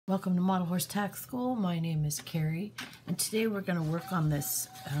Welcome to Model Horse Tack School. My name is Carrie, and today we're going to work on this.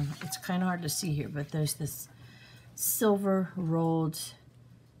 It's kind of hard to see here, but there's this silver rolled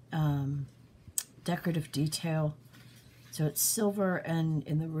decorative detail. So it's silver, and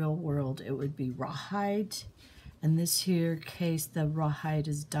in the real world it would be rawhide. In this here case, the rawhide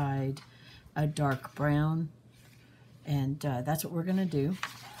is dyed a dark brown, and that's what we're going to do.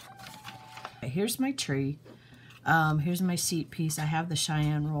 Here's my tree. Here's my seat piece. I have the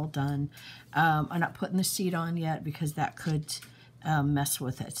Cheyenne roll done. I'm not putting the seat on yet because that could mess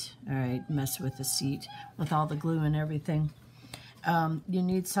with it. All right, mess with the seat with all the glue and everything. You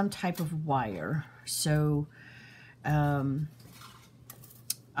need some type of wire. So this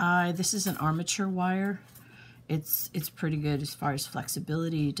is an armature wire. It's pretty good as far as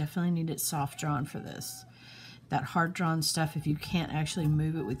flexibility. You definitely need it soft drawn for this. That hard drawn stuff, if you can't actually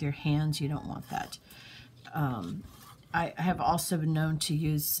move it with your hands, you don't want that. I have also been known to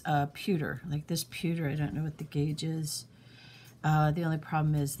use pewter, like this pewter. I don't know what the gauge is. The only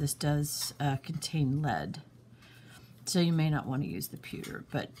problem is this does contain lead, so you may not want to use the pewter,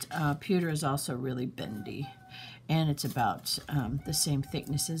 but pewter is also really bendy, and it's about the same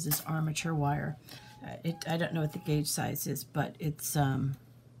thickness as this armature wire. I don't know what the gauge size is, but it's a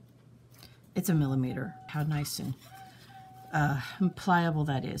millimeter. How nice and pliable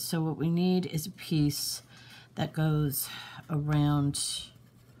that is. So what we need is a piece that goes around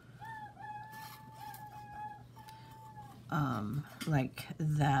like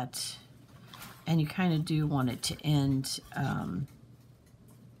that, and you kind of do want it to end. I mean,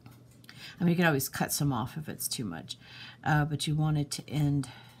 you can always cut some off if it's too much, but you want it to end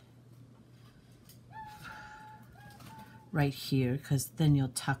right here, because then you'll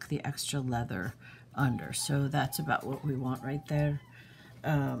tuck the extra leather under. So that's about what we want right there.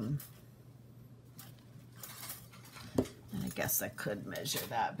 And I guess I could measure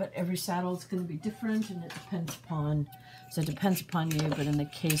that, but every saddle is going to be different, and it depends upon, so it depends upon you. But in the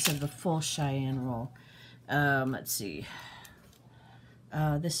case of the full Cheyenne roll, let's see,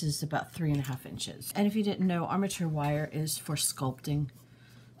 this is about 3.5 inches. And if you didn't know, armature wire is for sculpting,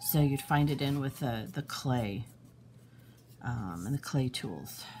 so you'd find it in with the clay and the clay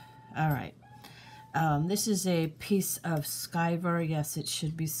tools. All right. This is a piece of skyver. Yes, it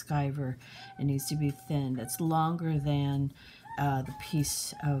should be skyver. It needs to be thin. It's longer than the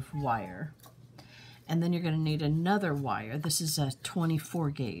piece of wire. And then you're going to need another wire. This is a 24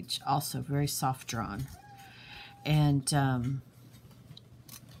 gauge, also very soft drawn. And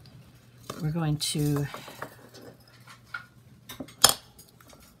we're going to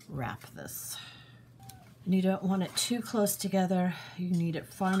wrap this. And you don't want it too close together. You need it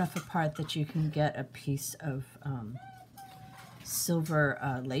far enough apart that you can get a piece of silver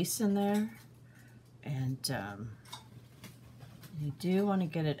lace in there. And you do want to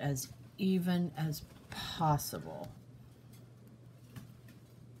get it as even as possible.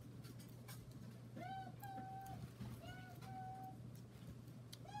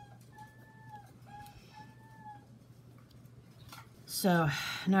 So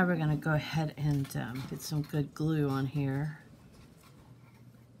now we're going to go ahead and get some good glue on here.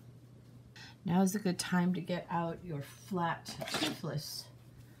 Now is a good time to get out your flat toothless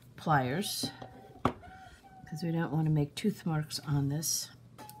pliers, because we don't want to make tooth marks on this.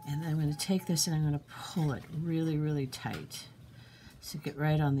 And then I'm going to take this and I'm going to pull it really, really tight. So get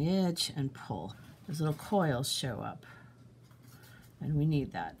right on the edge and pull. Those little coils show up, and we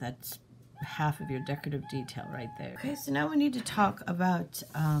need that. That's half of your decorative detail right there. Okay, so now we need to talk about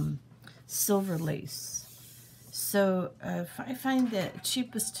silver lace. So I find the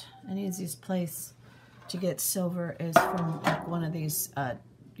cheapest and easiest place to get silver is from like one of these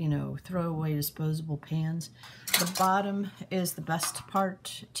you know, throwaway disposable pans. The bottom is the best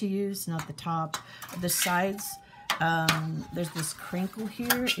part to use, not the top. The sides, there's this crinkle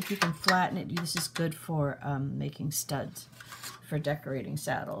here. If you can flatten it, this is good for making studs for decorating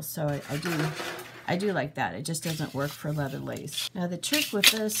saddles. So I do like that. It just doesn't work for leather lace. Now the trick with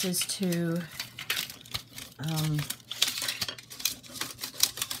this is to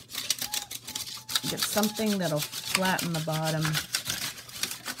get something that'll flatten the bottom.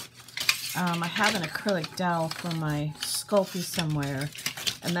 I have an acrylic dowel from my Sculpey somewhere,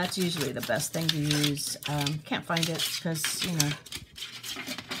 and that's usually the best thing to use. Can't find it because, you know,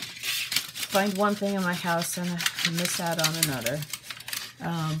 find one thing in my house and I miss out on another.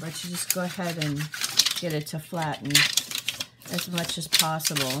 But you just go ahead and get it to flatten as much as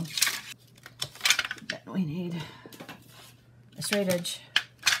possible. Then we need a straight edge.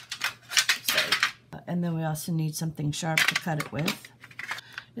 And then we also need something sharp to cut it with.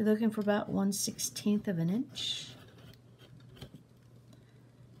 You're looking for about 1/16 of an inch.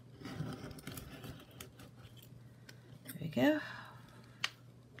 go.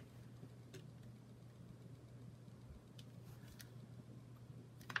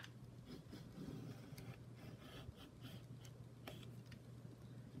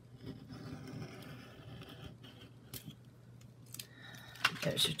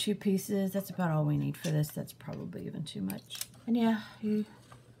 There's your 2 pieces. That's about all we need for this. That's probably even too much. And yeah, you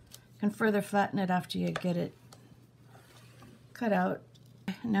can further flatten it after you get it cut out.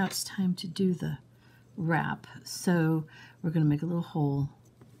 Now it's time to do the wrap. So we're going to make a little hole.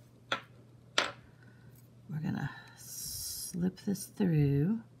 We're going to slip this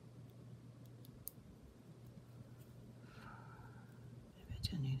through. Maybe I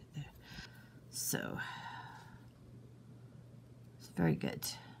do need it there. So it's very good.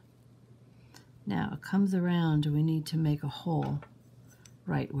 Now it comes around, we need to make a hole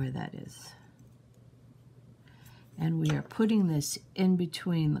right where that is. And we are putting this in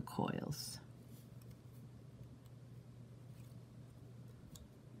between the coils.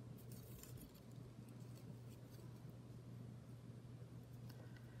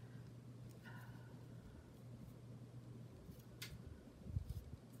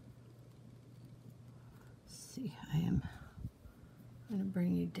 See, I am going to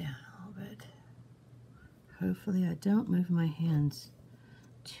bring you down a little bit. Hopefully I don't move my hands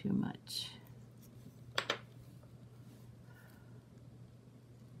too much.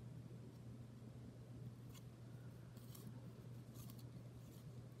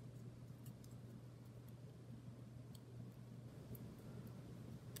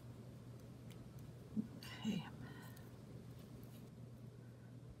 Okay.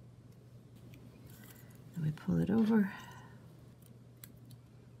 Then we pull it over.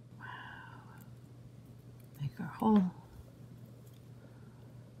 Make our hole.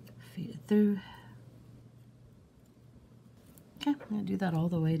 Feed it through. Okay, I'm going to do that all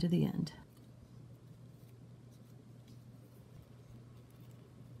the way to the end.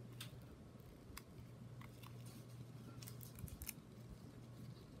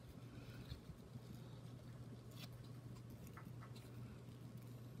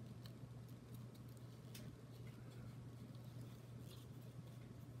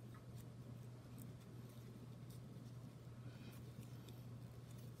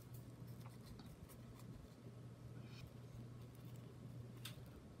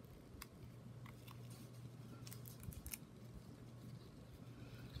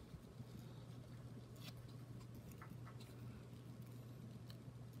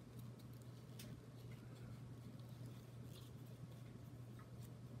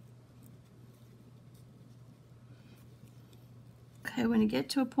 Okay, when you get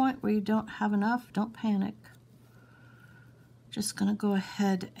to a point where you don't have enough, don't panic. Just gonna go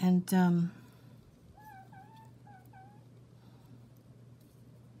ahead and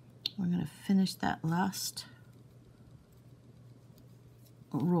we're gonna finish that last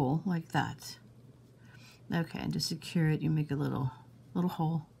roll like that. Okay, and to secure it, you make a little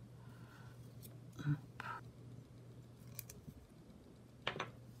hole.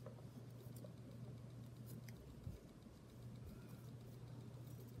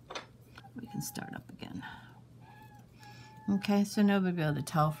 We can start up again. Okay, so nobody will be able to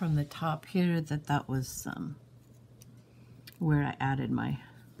tell from the top here that that was where I added my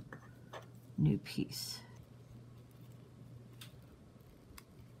new piece.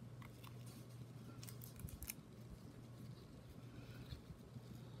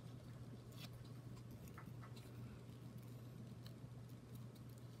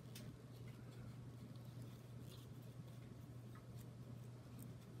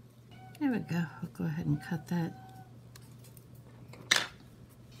 There we go. We'll go ahead and cut that.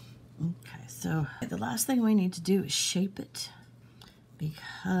 Okay, so the last thing we need to do is shape it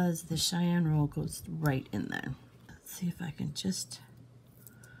because the Cheyenne roll goes right in there. Let's see if I can just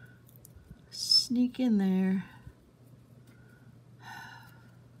sneak in there.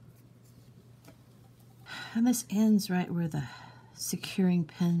 And this ends right where the securing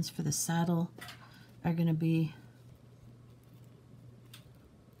pins for the saddle are going to be.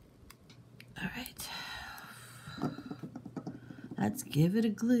 All right, let's give it a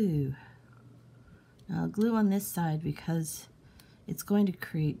glue. Now I'll glue on this side because it's going to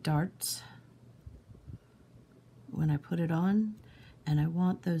create darts when I put it on, and I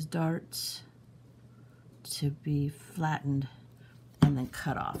want those darts to be flattened and then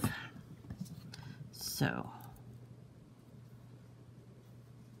cut off. So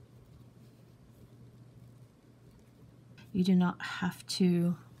you do not have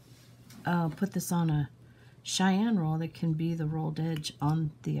to put this on a Cheyenne roll. That can be the rolled edge on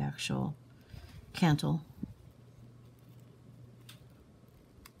the actual Cantle.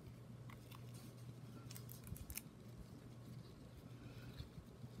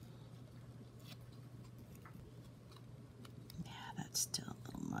 still a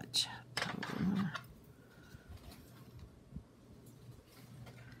little much. Probably wanna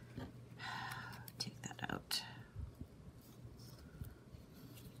take that out.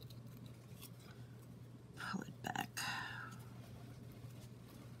 Pull it back.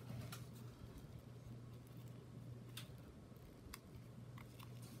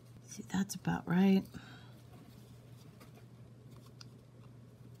 See, that's about right.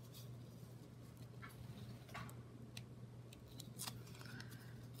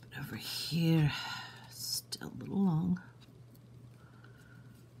 But over here, still a little long.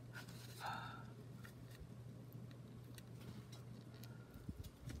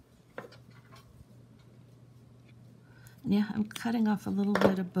 And yeah, I'm cutting off a little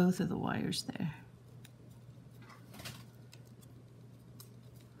bit of both of the wires there.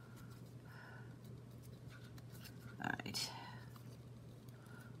 All right.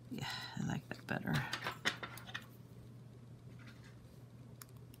 Yeah, I like that better.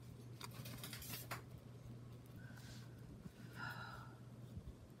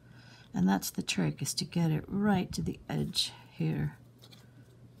 And that's the trick, is to get it right to the edge here.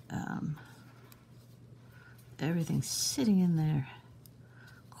 Everything's sitting in there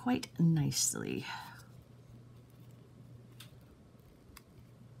quite nicely.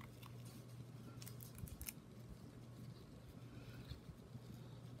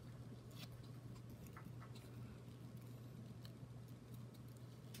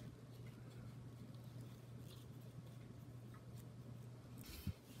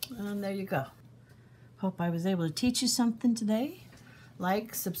 And there you go. Hope I was able to teach you something today.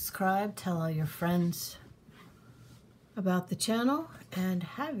 Like, subscribe, tell all your friends about the channel, and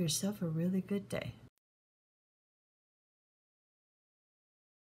have yourself a really good day.